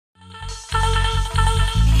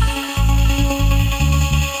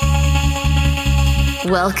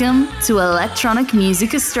Welcome to Electronic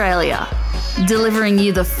Music Australia, delivering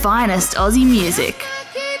you the finest Aussie music,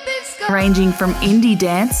 ranging from indie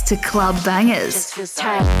dance to club bangers,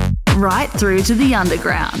 right through to the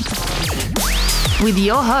underground. With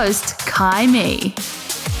your host, Kai Me.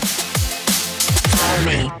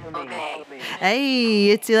 Hey,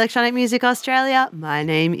 it's Electronic Music Australia. My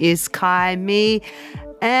name is Kai Me,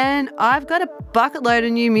 and I've got a bucket load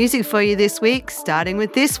of new music for you this week, starting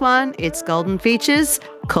with this one. It's Golden Features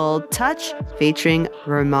called Touch featuring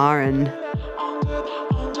Romarin.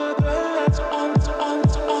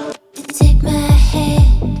 Take my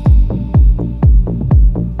hand,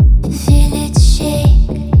 feel it shake,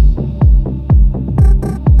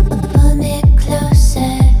 pull me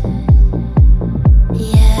closer,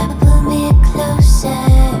 yeah, pull me closer.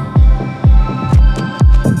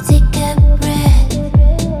 Take a breath,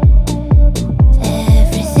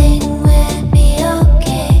 everything will be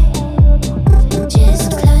okay.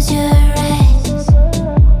 Just close your eyes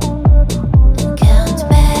and count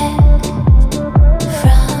back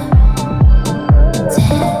from 10.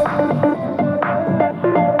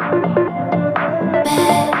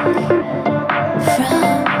 Back from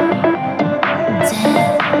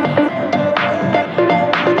 10. To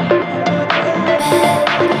feel your touch. To feel your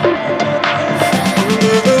touch.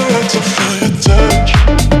 Under the light to feel your touch. To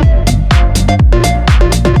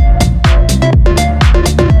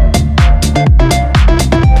feel your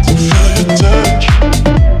touch.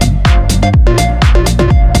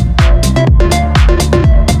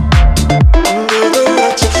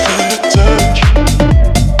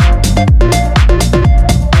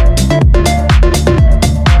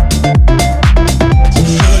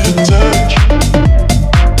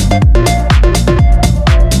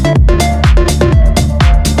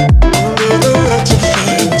 Under the light to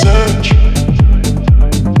feel your touch.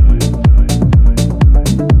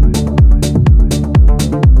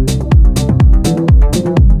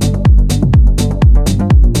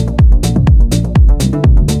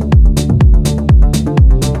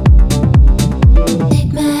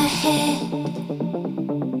 Take my hand,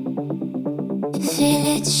 feel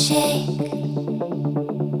it shake,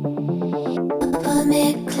 pull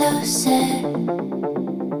me closer,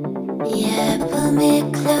 yeah, pull me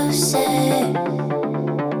closer.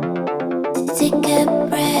 Take a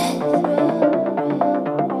breath,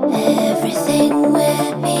 everything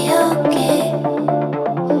will be okay.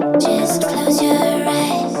 Just close your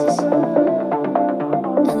eyes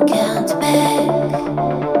and count back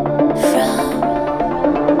from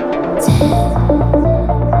 10.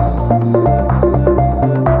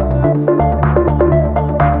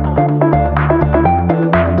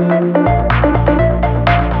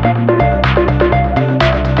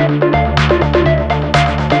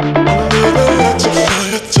 Under the light to feel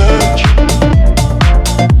your touch.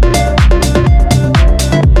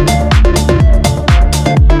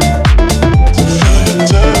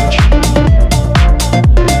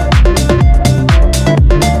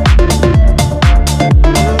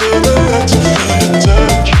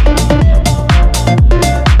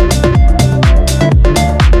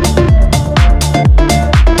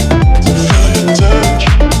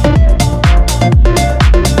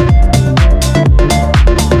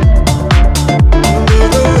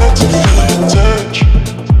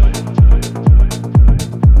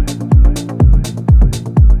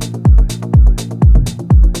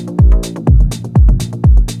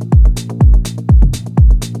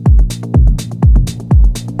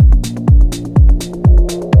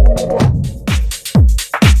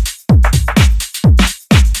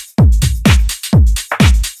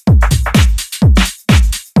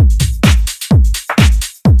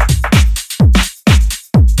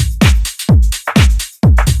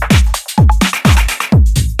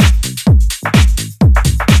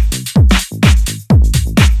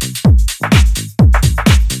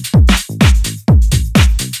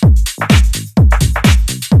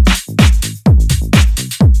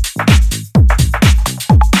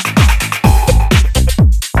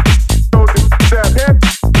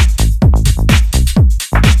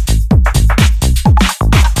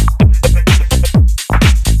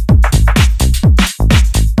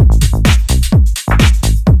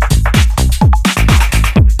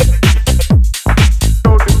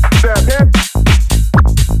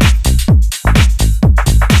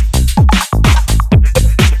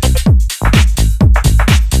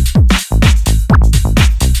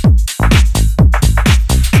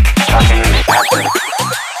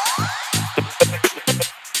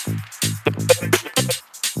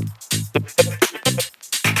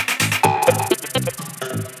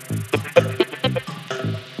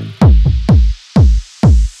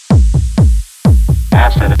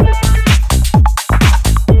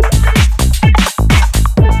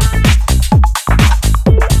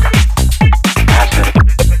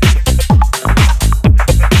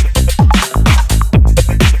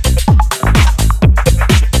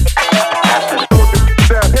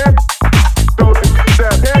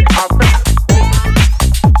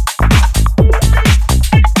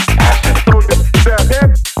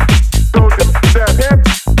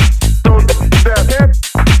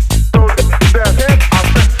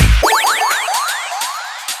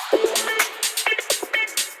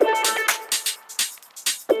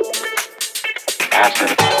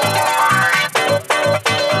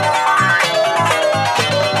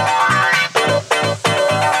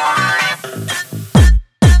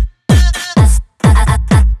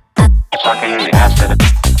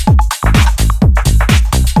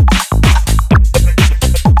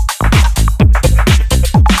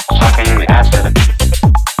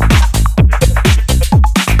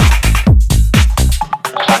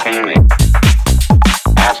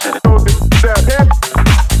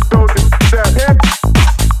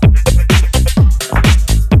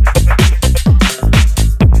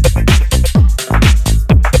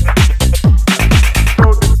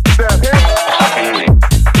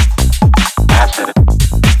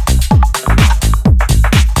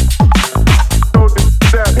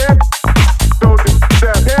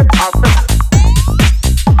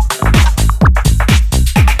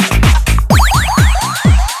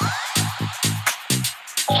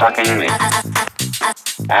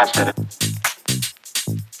 Acid.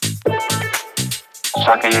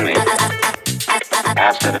 Sucking me.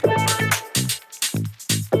 Acid.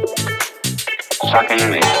 Sucking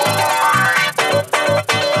me.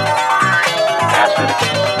 Acid.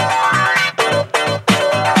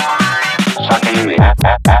 Sucking me.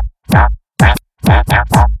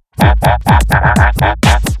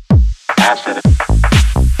 Acid.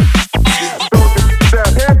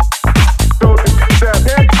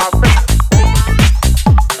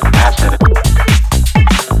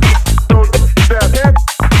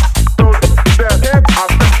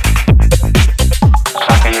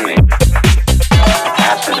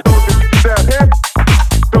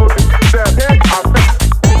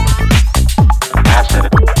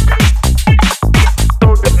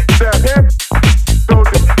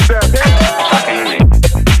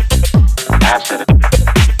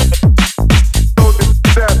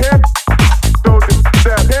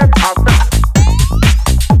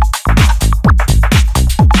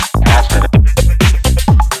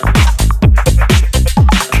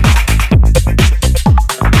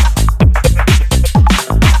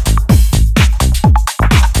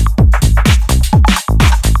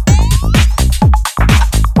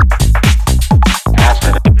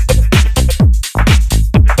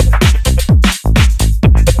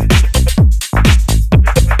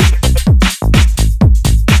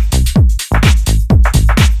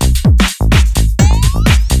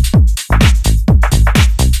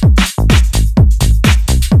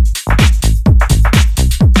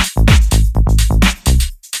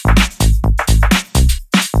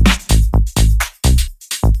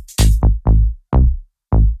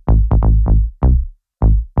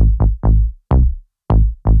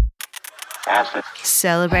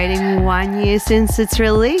 Celebrating 1 year since its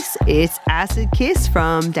release, it's Acid Kiss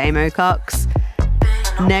from Damo Cox.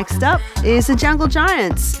 Next up is the Jungle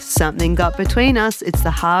Giants, Something Got Between Us. It's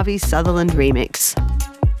the Harvey Sutherland remix.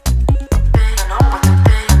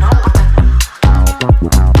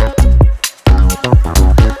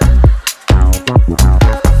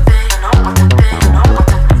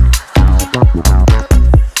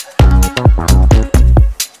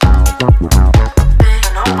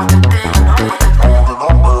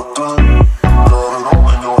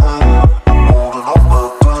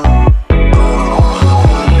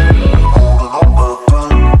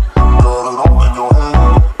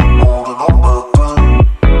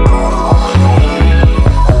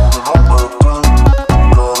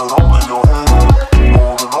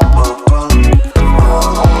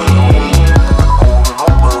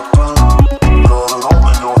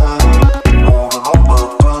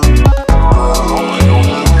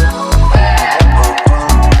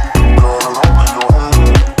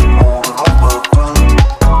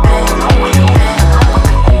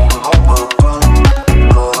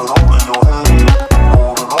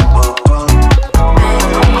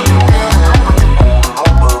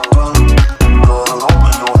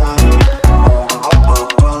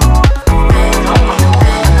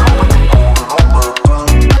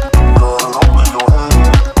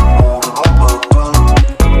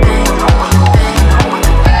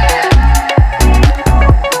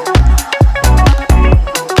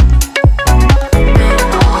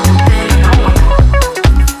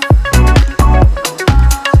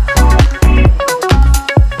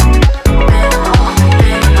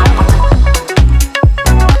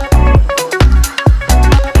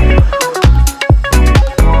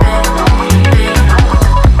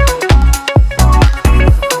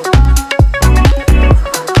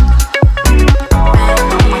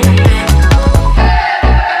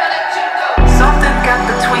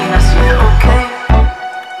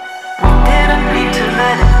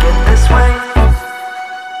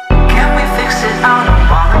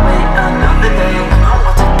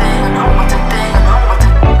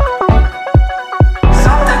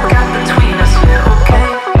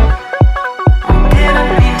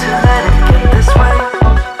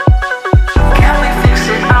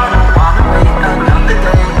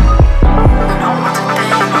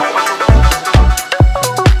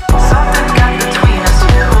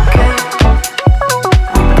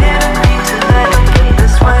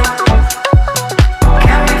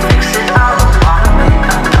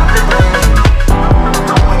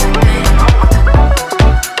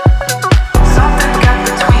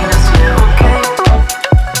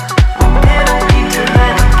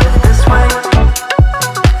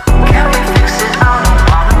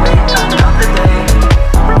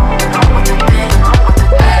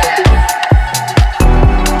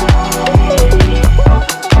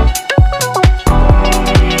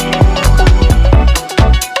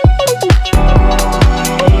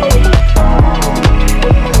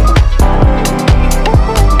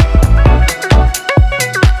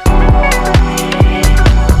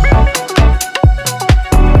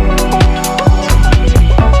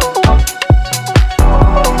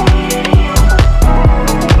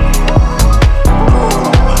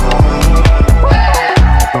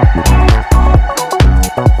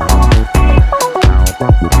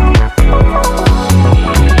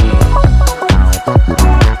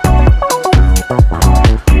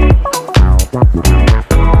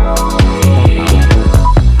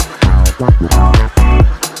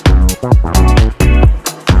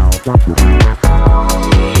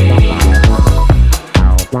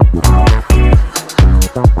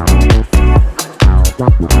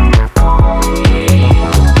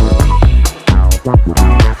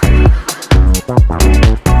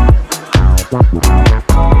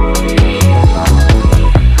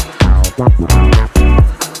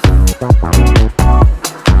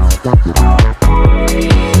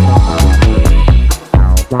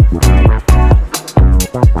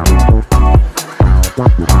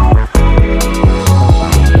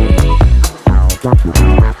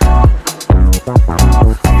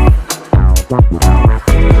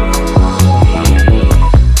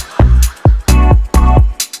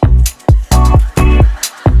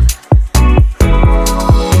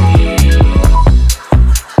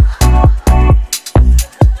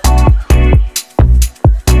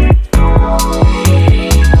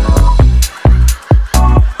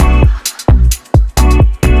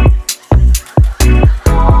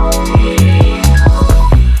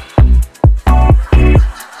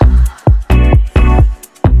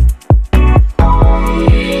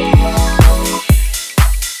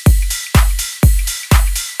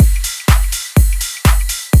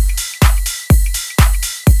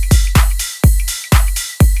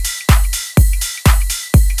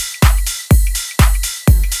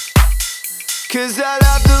 'Cause I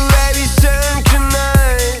love the way we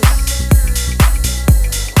synchronize.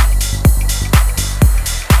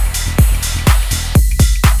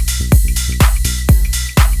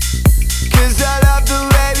 'Cause I love the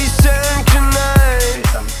way we synchronize.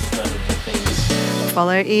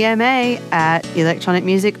 Follow EMA at Electronic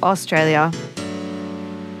Music Australia.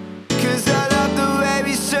 'Cause I love the way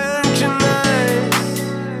we synchronize.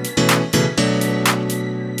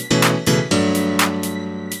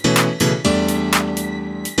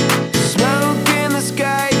 Smoke in the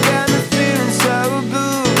sky got me feeling so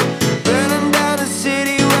blue. Burning down the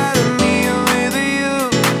city while I'm here with you.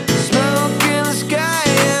 Smoke in the sky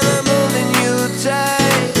and I'm holding you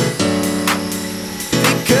tight.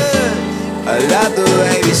 Because I love the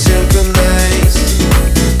way we synchronize.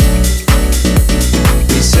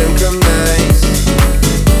 We synchronize.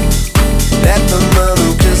 Let the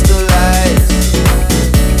moment crystallize.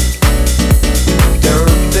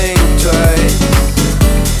 Don't think twice.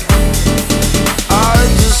 I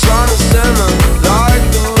just wanna simmer, like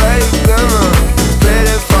the way you glimmer.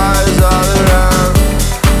 Pretty fires all around.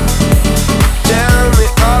 Tell me,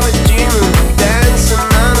 are we dreaming? Dancing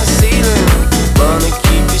on the ceiling. Wanna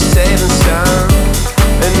keep you safe and sound.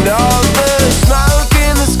 And all the smoke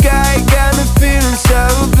in the sky got me feeling so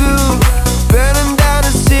blue. Burning down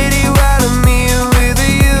the city while I'm here with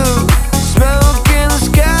you. Smoke in the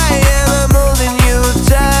sky and I'm holding you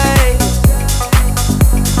tight.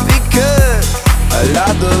 Because I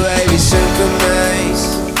love the way we synchronize.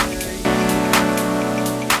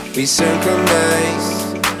 We synchronize.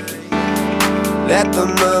 Let the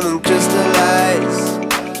moment crystallize.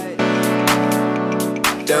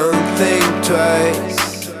 Don't think twice.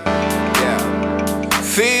 Yeah.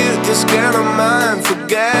 Feel this kind of mind.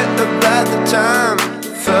 Forget about the time.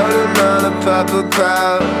 Floating on a purple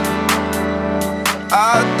cloud.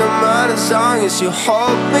 I don't mind as long as you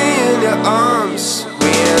hold me in your arms.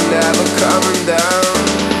 We ain't never coming down.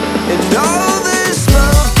 And all this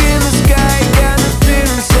smoke in the sky got me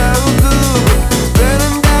feeling so blue.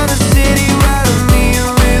 Burning down the city while I'm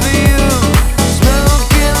here with you.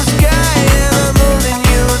 Smoke in the sky and I'm holding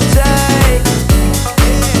you tight.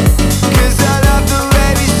 'Cause I love the way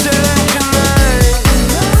we synchronize.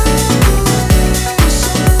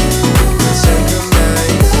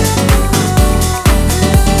 Synchronize.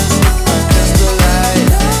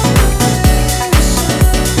 Crystallize.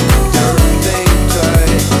 Don't think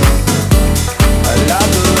twice. I love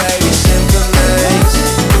the way we synchronize.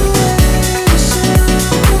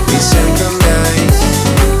 We synchronize.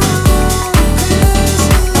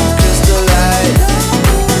 Crystallize.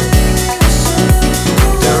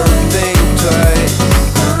 Don't think twice.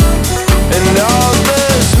 And all the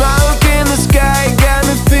smoke in the sky got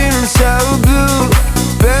me feeling so blue.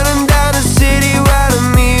 Burning down the city while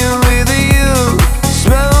I'm here with you.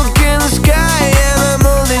 Smoke in the sky and I'm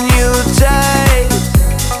holding you tight.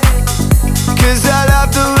 'Cause I love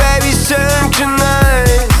the way we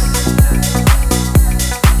synchronize.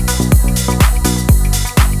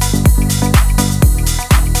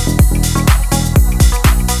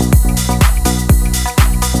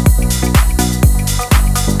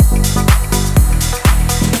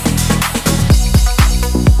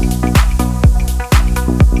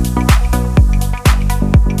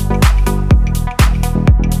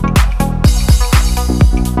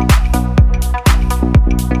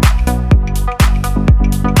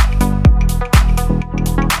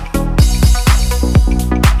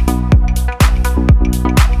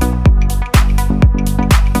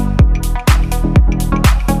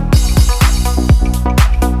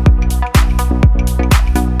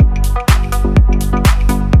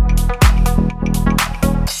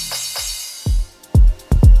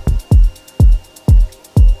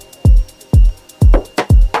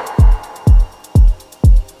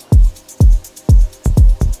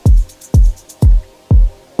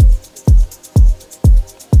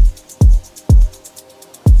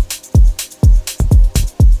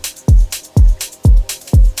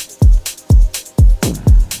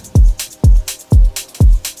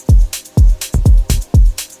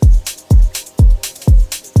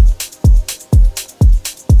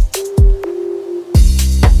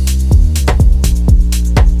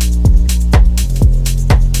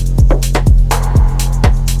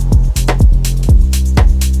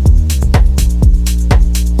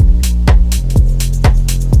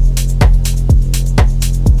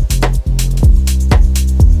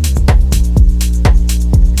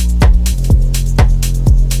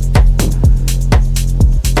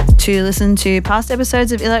 To listen to past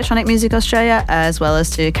episodes of Electronic Music Australia, as well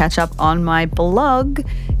as to catch up on my blog,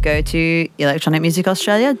 go to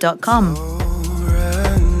electronicmusicaustralia.com.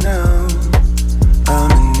 Right now,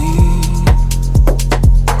 I'm in need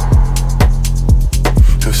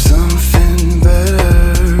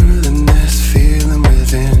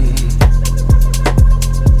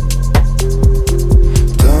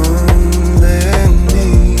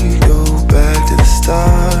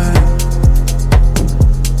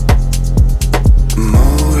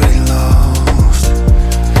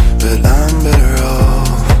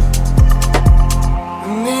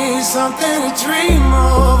something to dream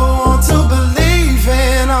of, I want to believe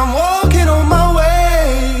in. I'm walking on my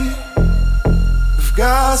way. I've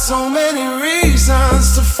got so many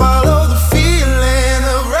reasons to follow the feeling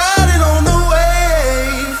of riding on the wave.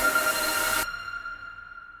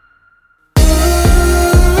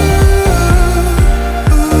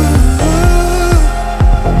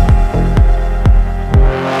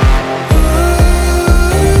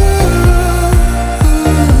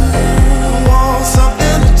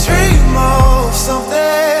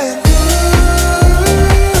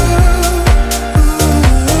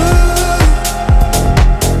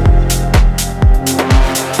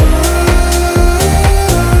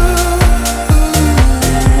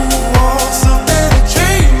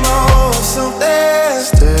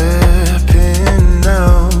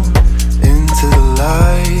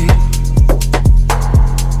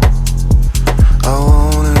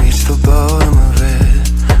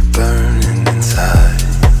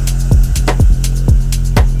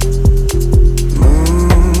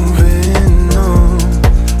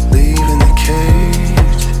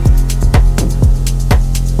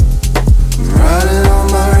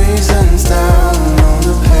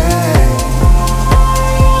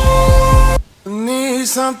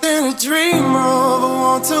 Something to dream of, I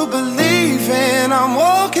want to believe in. I'm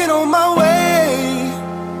walking on my way.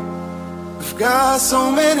 I've got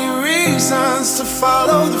so many reasons to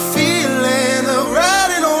follow the feeling of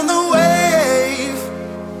riding on the wave.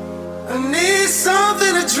 I need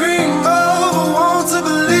something to dream of, I want to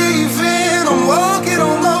believe in. I'm walking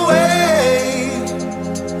on my way.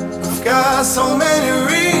 I've got so many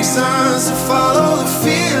reasons to follow the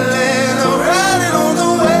feeling of riding on the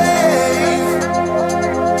wave.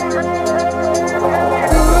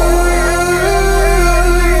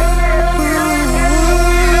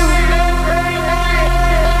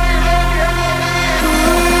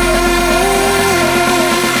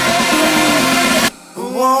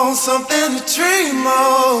 Something to dream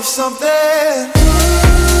of, something.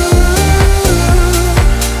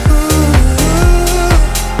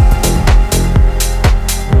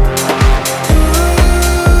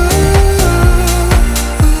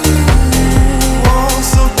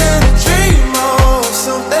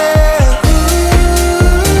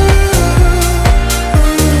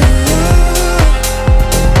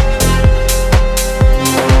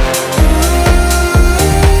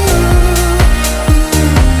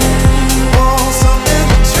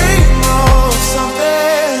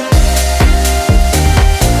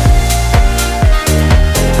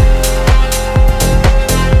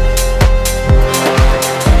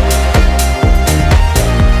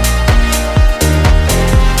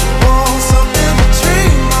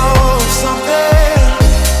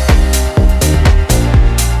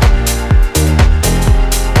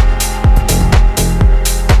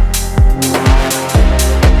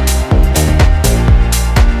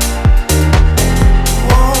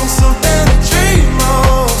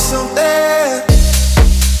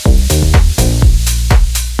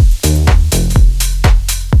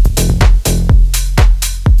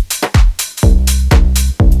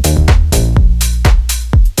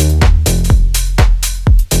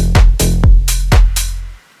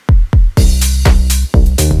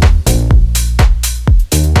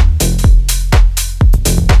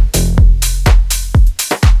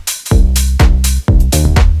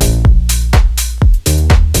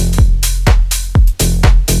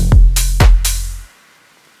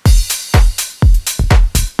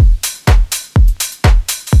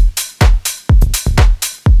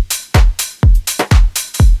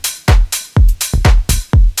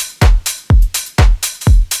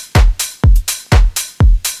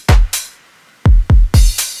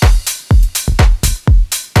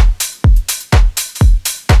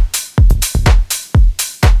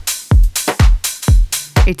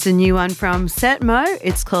 It's a new one from Setmo.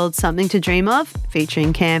 It's called Something to Dream Of,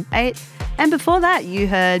 featuring Camp 8. And before that, you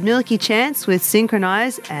heard Milky Chance with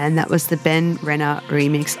Synchronize, and that was the Ben Renner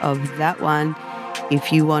remix of that one.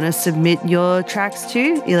 If you want to submit your tracks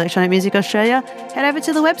to Electronic Music Australia, head over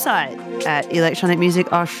to the website at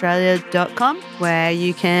electronicmusicaustralia.com, where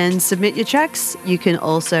you can submit your tracks. You can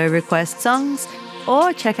also request songs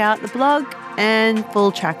or check out the blog and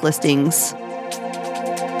full track listings.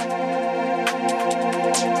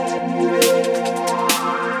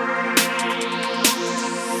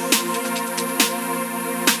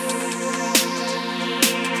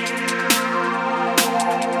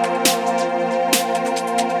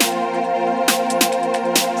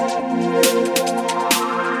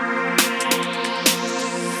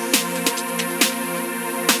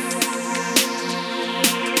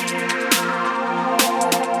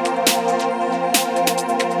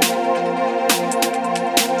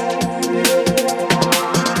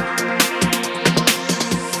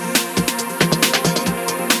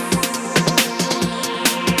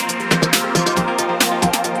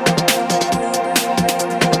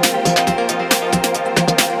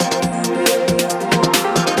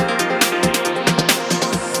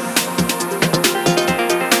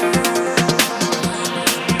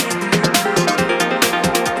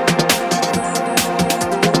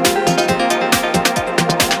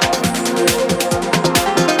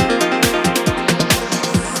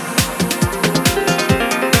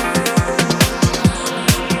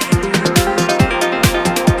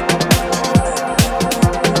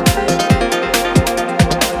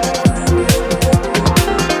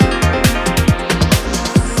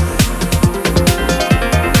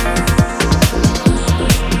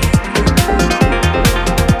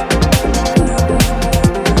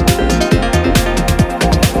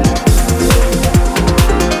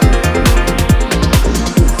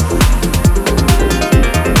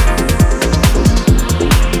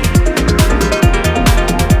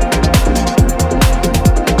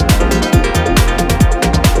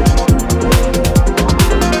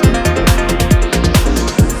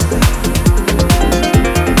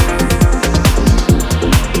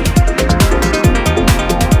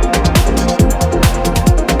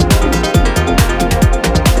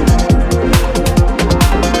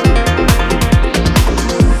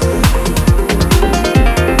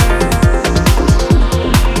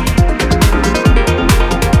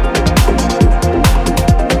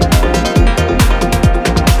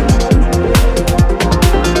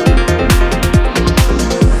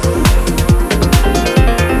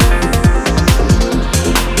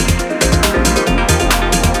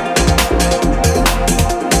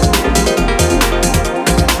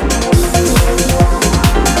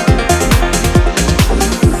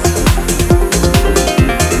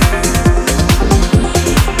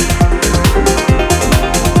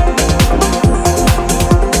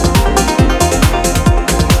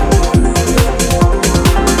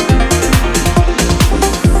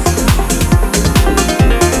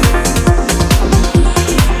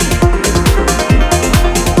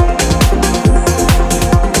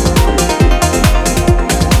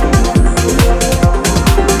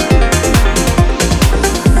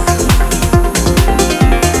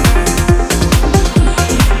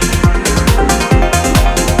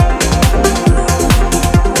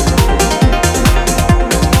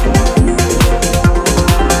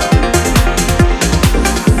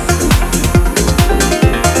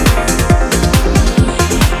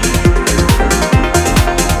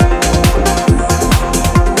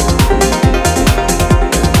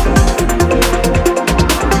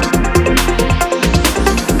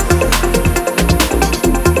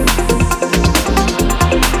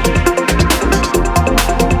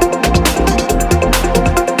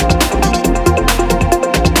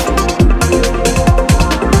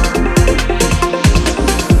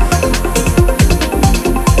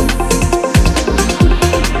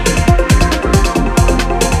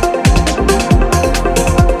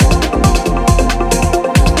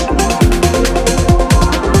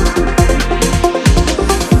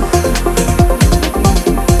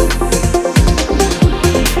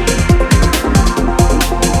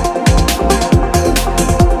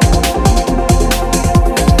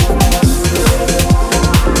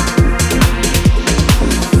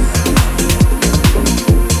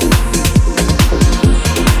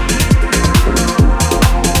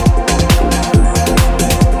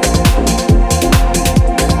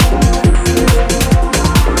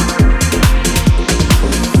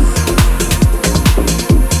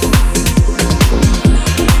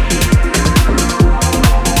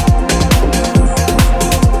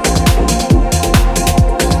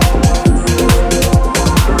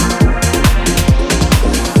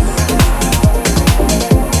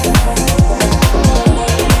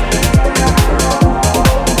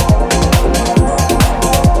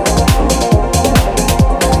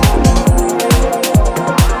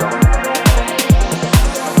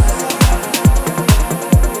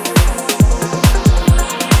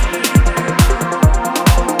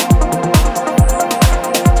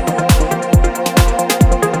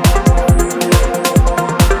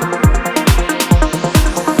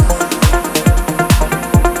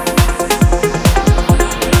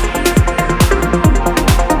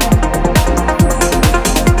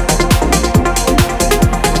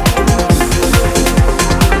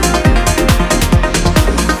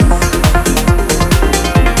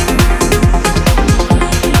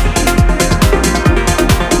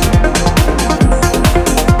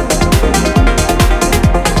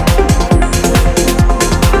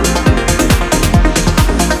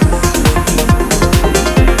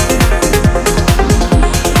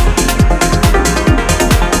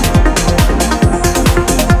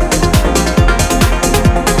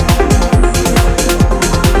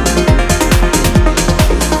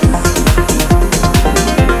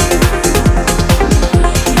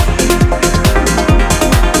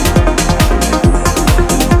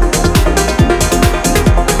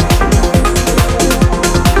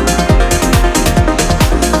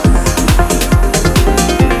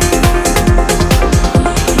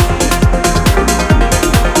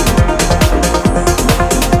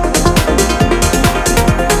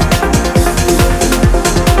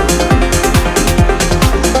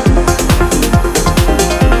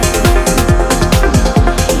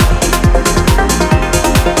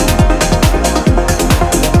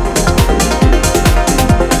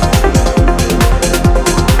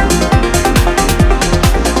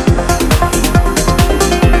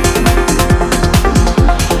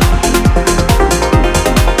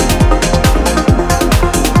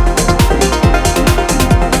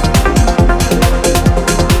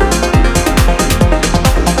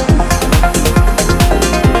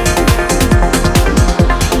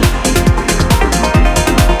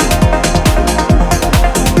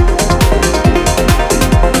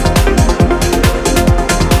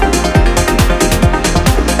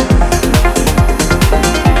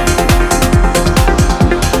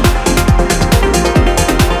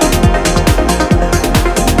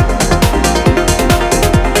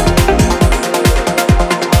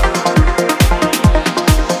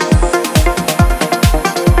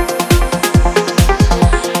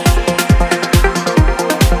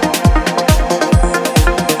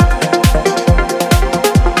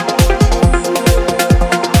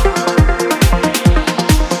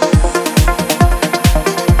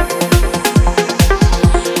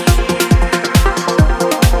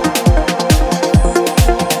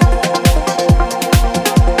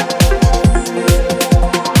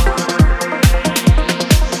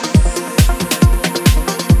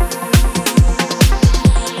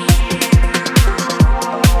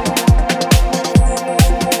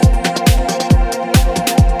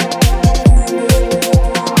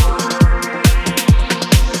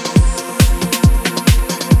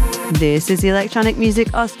 This is Electronic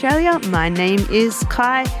Music Australia. My name is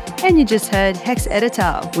Kai, and you just heard Hex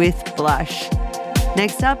Editor with Blush.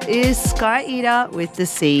 Next up is Sky Eater with The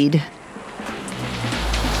Seed.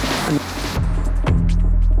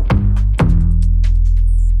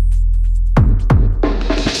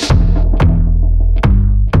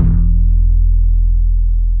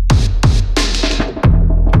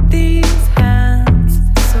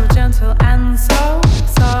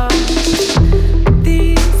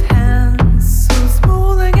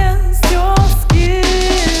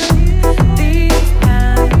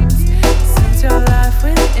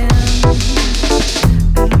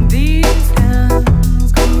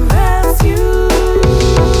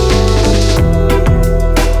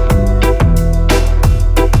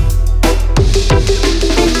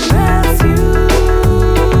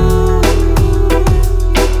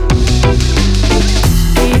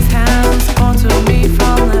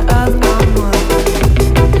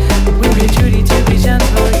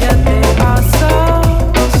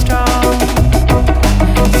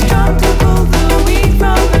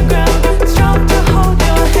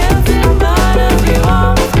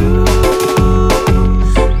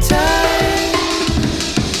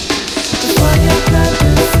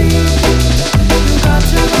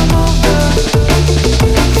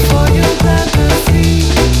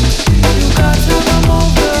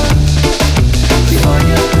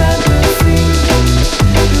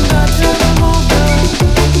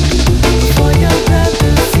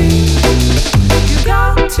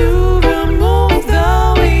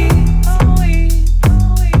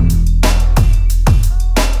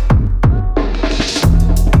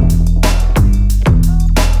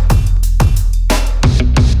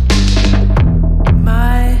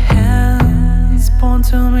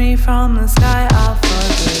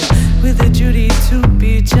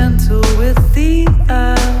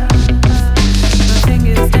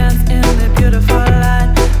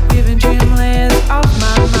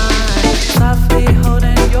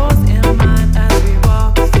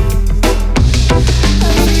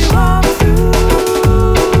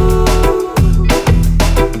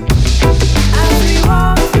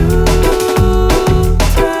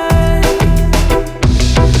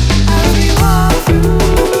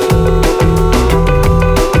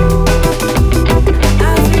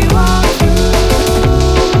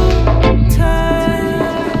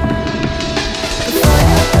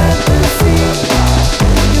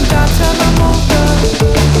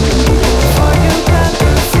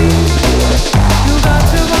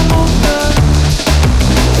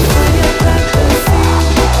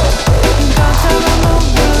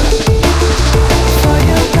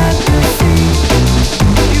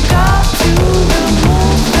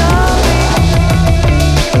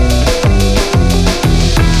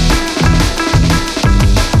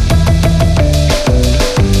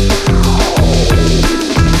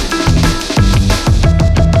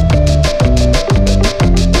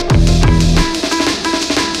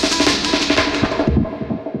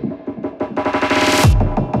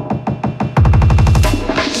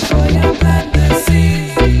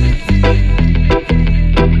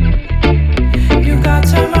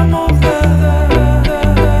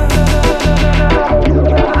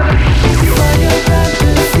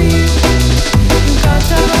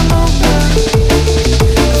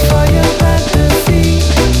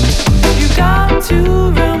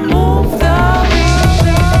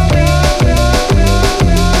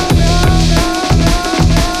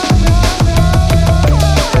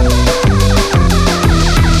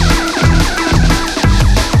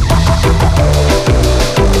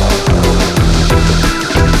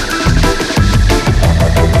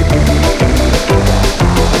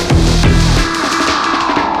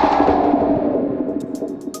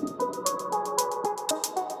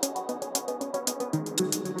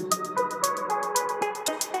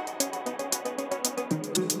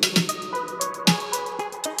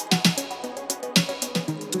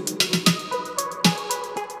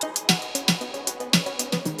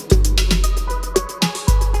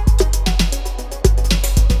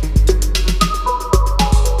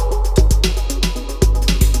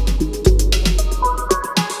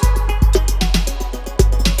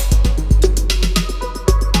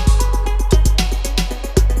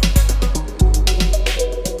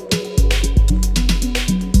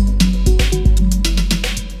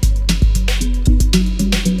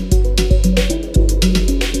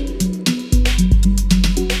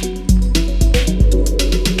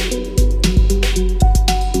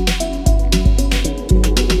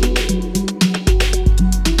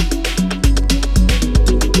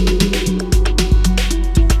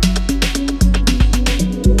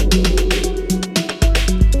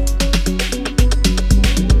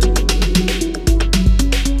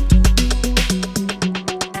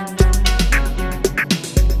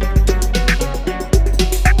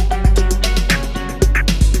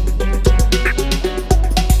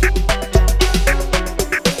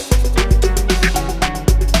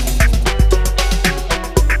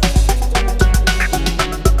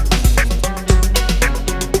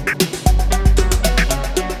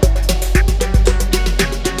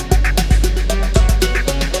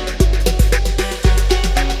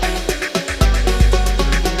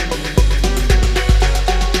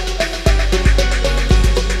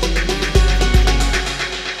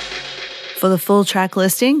 For the full track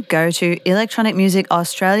listing, go to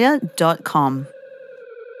electronicmusicaustralia.com.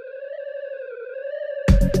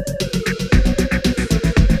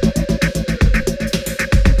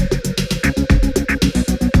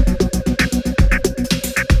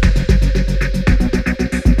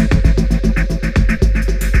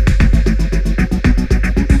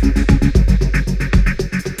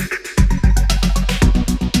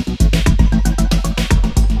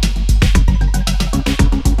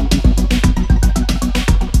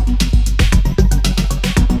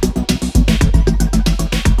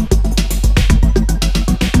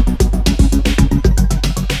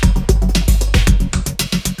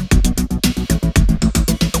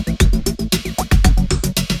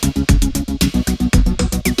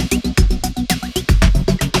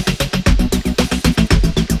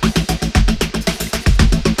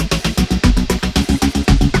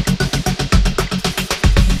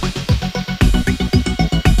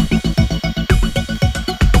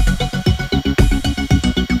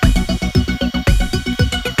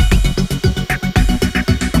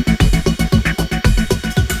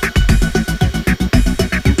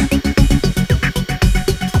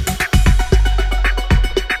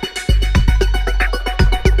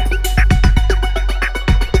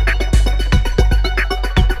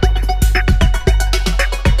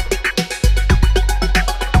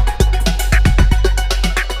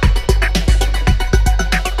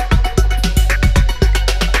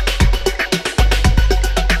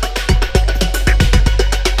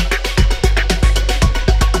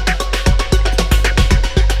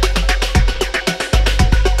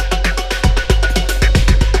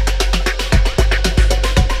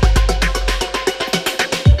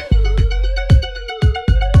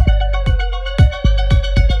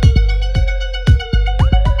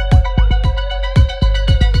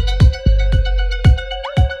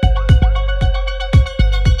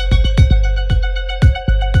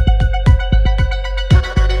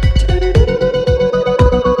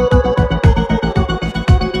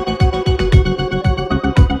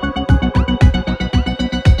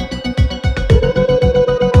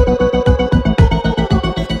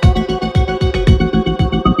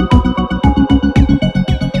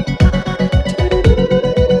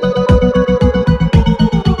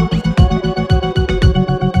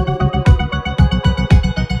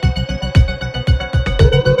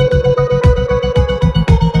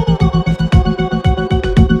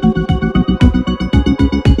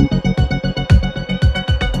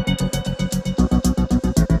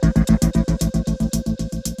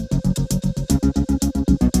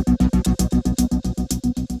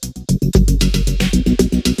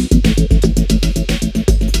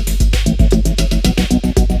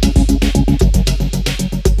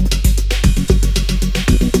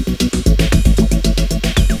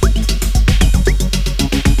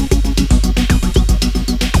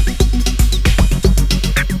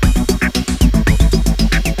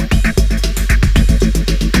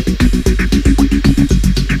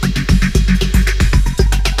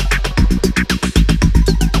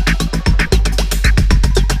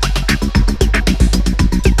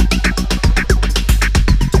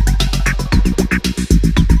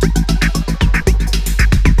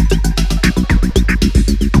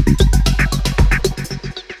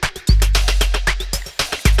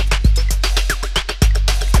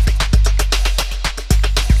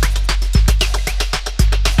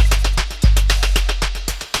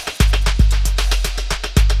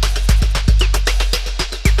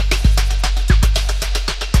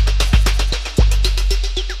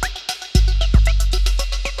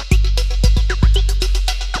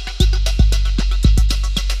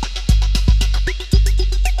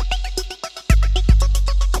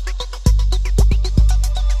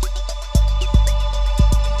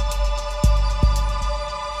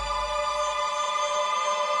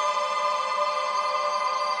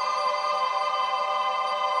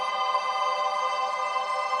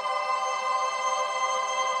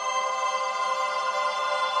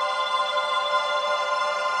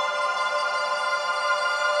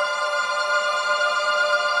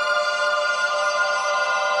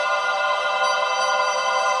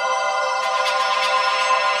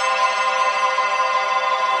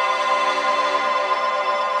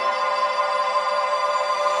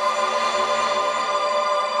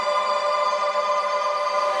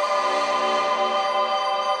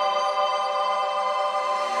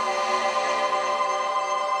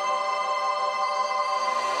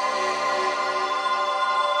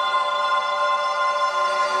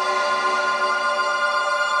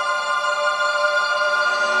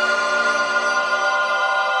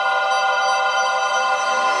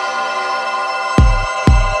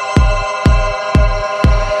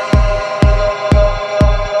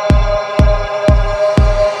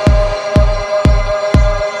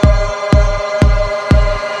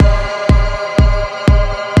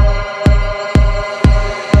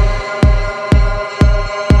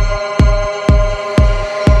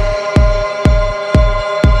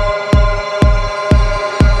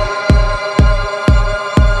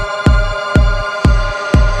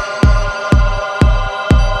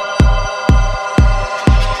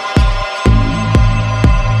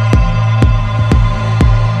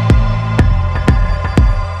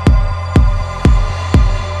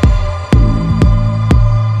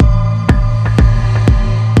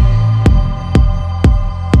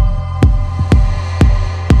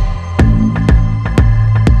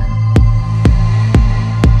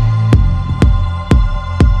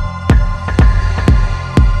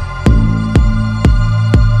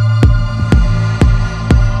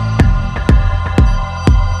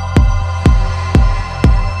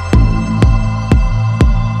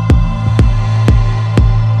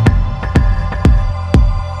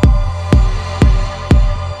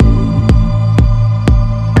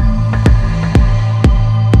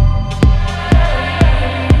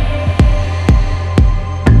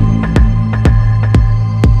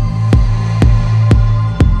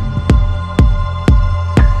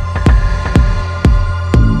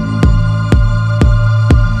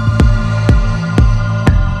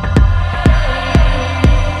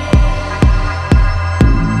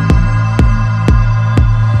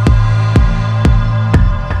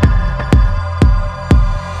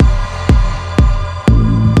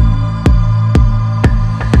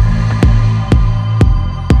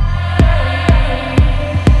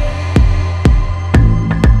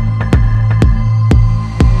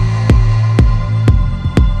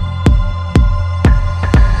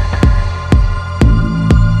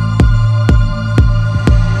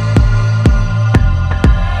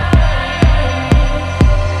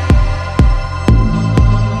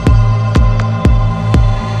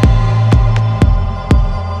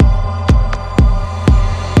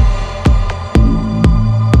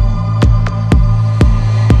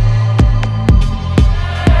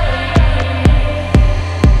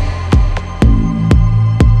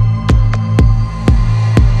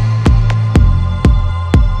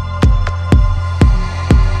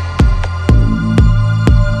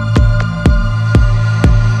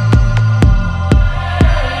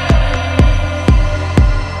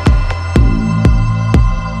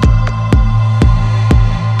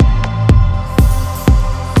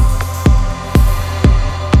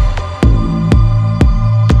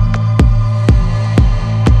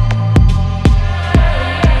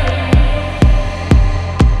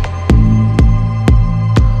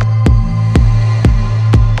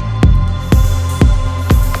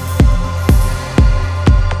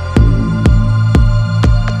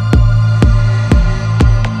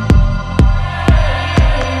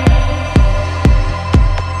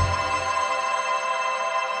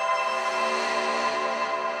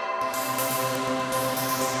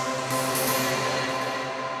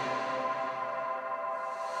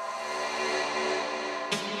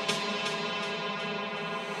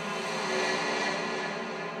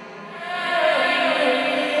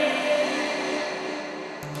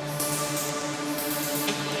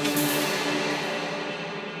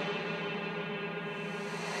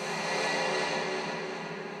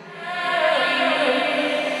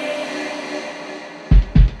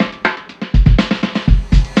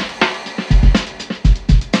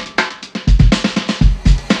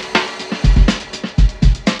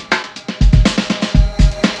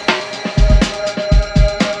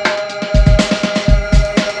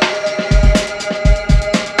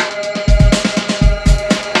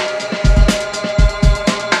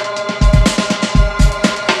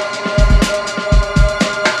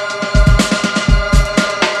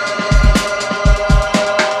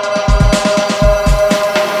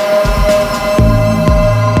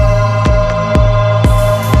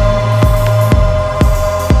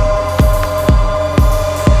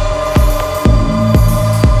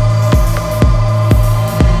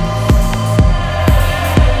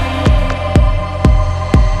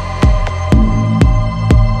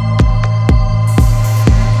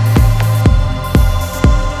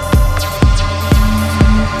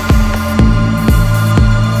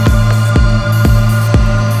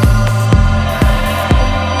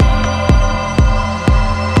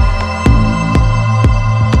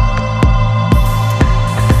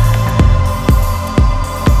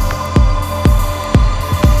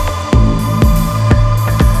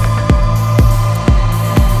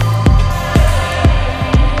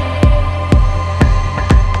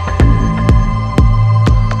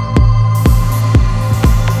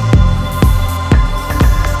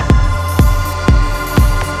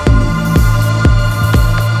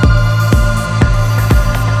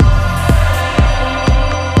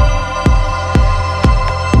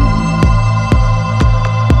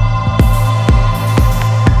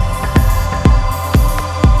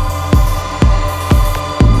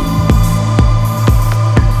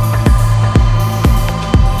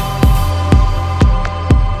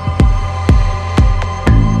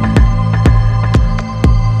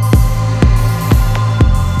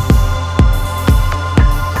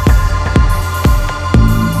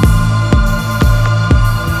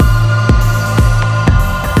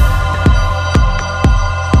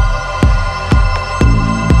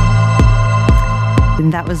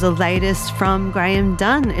 And that was the latest from Graham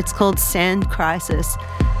Dunn. It's called Sand Crisis.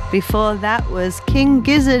 Before that was King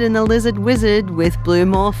Gizzard and the Lizard Wizard with Blue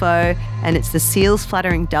Morpho, and it's the Seals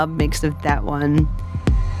Fluttering dub mix of that one.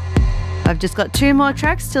 I've just got 2 more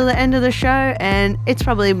tracks till the end of the show, and it's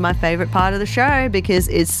probably my favourite part of the show because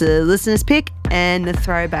it's the listener's pick and the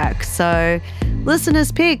throwback. So,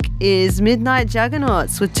 listener's pick is Midnight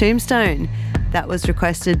Juggernauts with Tombstone. That was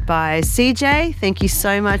requested by CJ. Thank you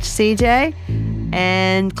so much, CJ.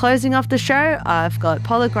 And closing off the show, I've got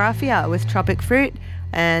Polygraphia with Tropic Fruit,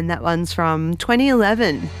 and that one's from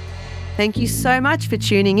 2011. Thank you so much for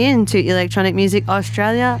tuning in to Electronic Music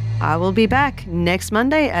Australia. I will be back next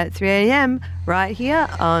Monday at 3 a.m. right here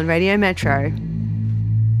on Radio Metro.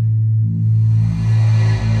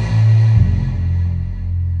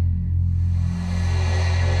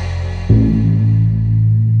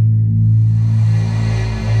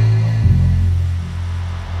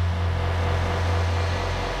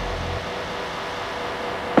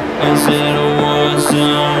 Is it a war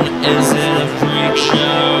zone? Is it a freak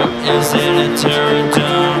show? Is it a terror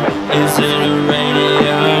dome? Is it a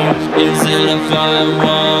radio? Is it a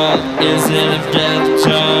firewall? Is it a death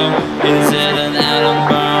toll? Is it an atom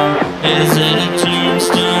bomb? Is it a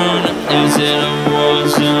tombstone? Is it a war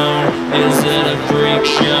zone? Is it a freak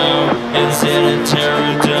show? Is it a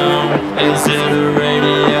terror dome? Is it a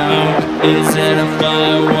radio? Is it a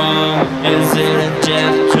firewall? Is it a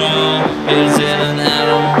death toll? Is it an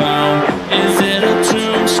atom bomb? Is it a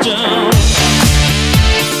tombstone?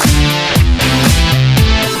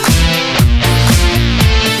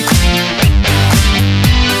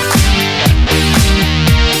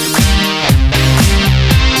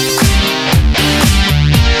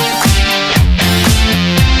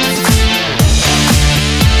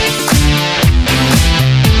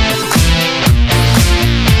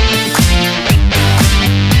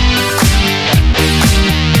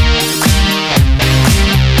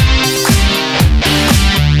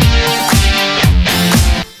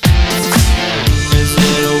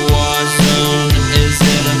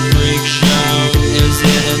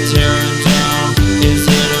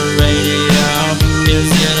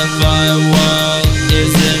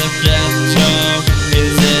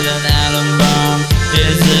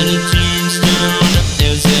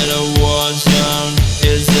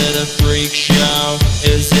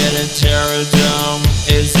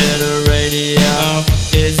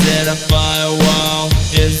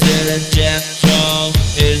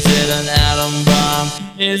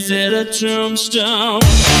 Is it a tombstone?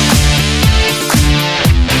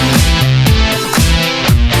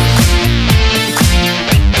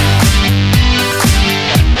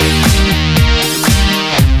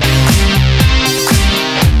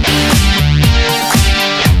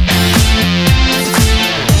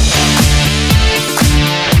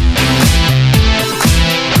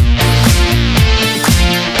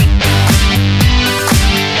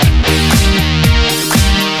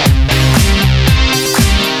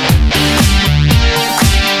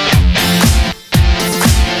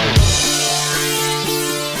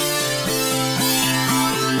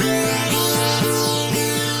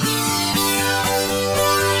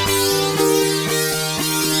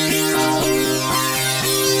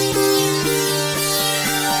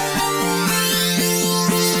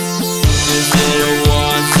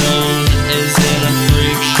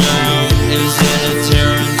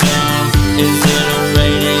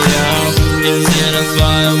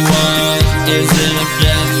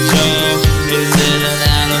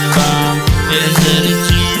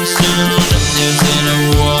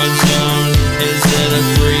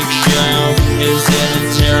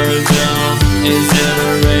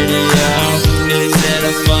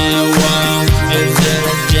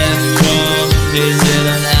 Is it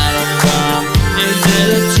an atom bomb? Is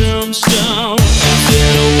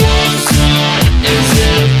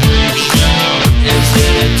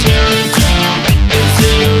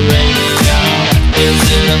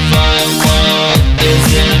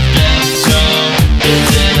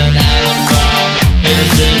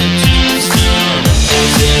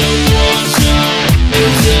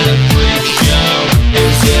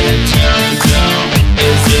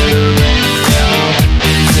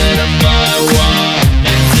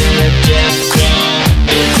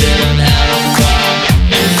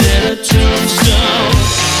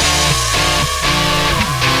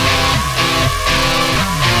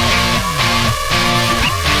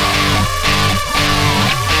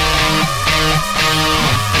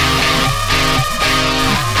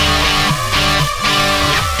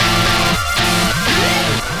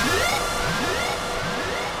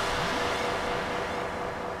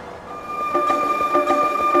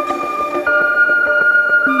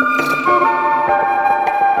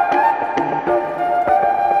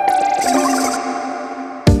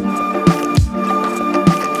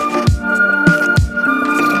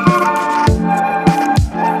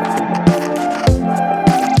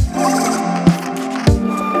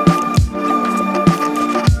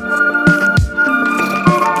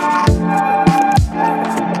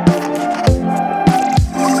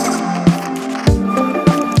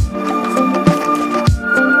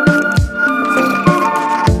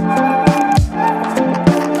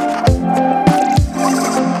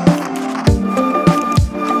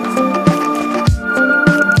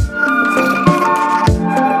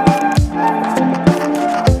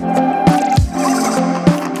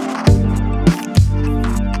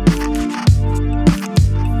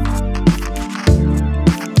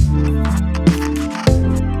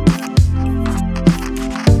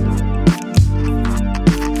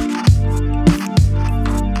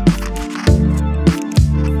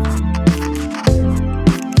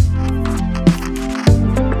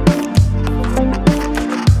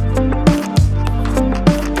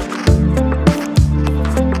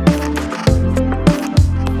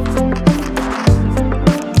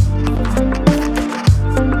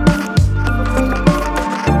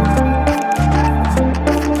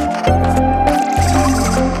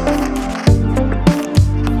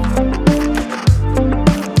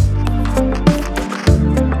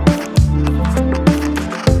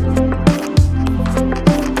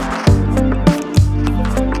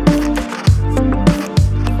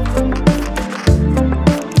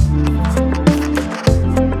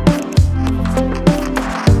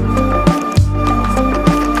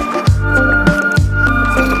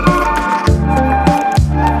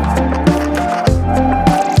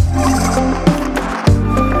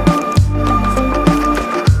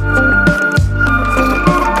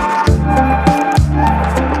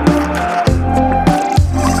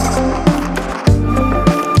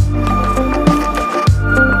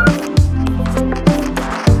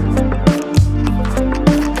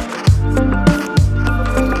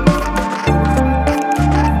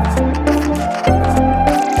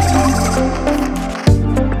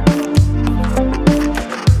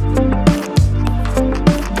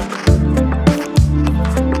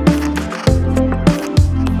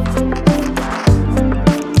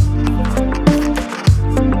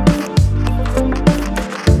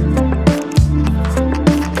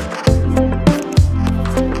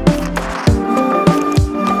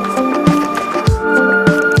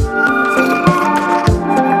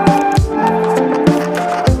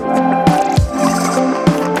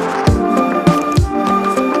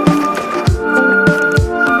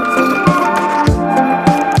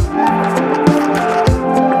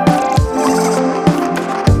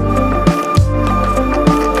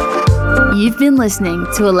listening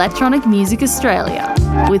to Electronic Music Australia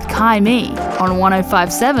with Kai Me on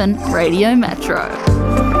 105.7 Radio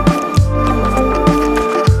Metro.